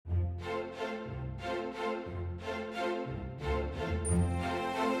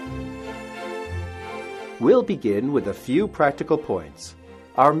We'll begin with a few practical points.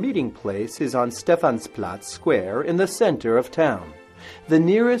 Our meeting place is on Stephansplatz Square in the center of town. The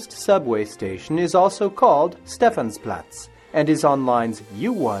nearest subway station is also called Stephansplatz and is on lines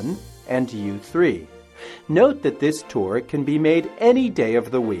U1 and U3. Note that this tour can be made any day of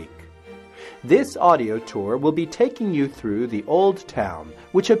the week. This audio tour will be taking you through the Old Town,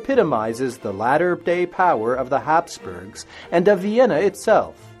 which epitomizes the latter-day power of the Habsburgs and of Vienna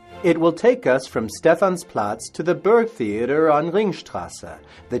itself. It will take us from Stephansplatz to the Burgtheater on Ringstrasse,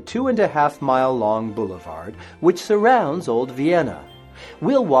 the 2.5-mile-long boulevard which surrounds Old Vienna.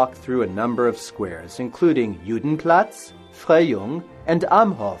 We'll walk through a number of squares, including Judenplatz, Freyung, and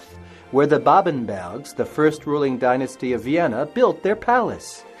Amhof, where the Babenbergs, the first ruling dynasty of Vienna, built their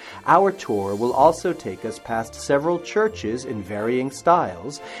palace. Our tour will also take us past several churches in varying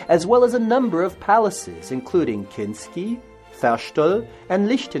styles, as well as a number of palaces, including Kinsky, Verstol, and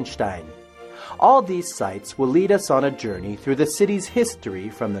Liechtenstein. All these sites will lead us on a journey through the city's history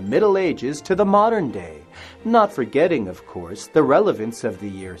from the Middle Ages to the modern day, not forgetting, of course, the relevance of the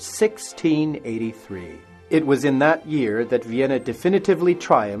year 1683. It was in that year that Vienna definitively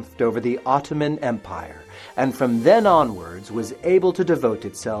triumphed over the Ottoman Empire, and from then onwards was able to devote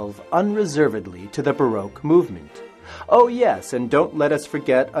itself unreservedly to the Baroque movement. Oh yes, and don't let us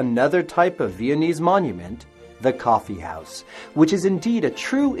forget another type of Viennese monument, the coffee house, which is indeed a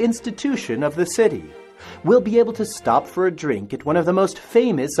true institution of the city. We'll be able to stop for a drink at one of the most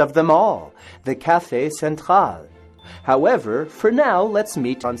famous of them all, the Café Central. However, for now, let's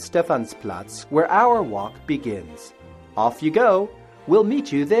meet on Stephansplatz, where our walk begins. Off you go. We'll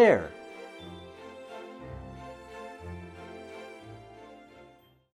meet you there.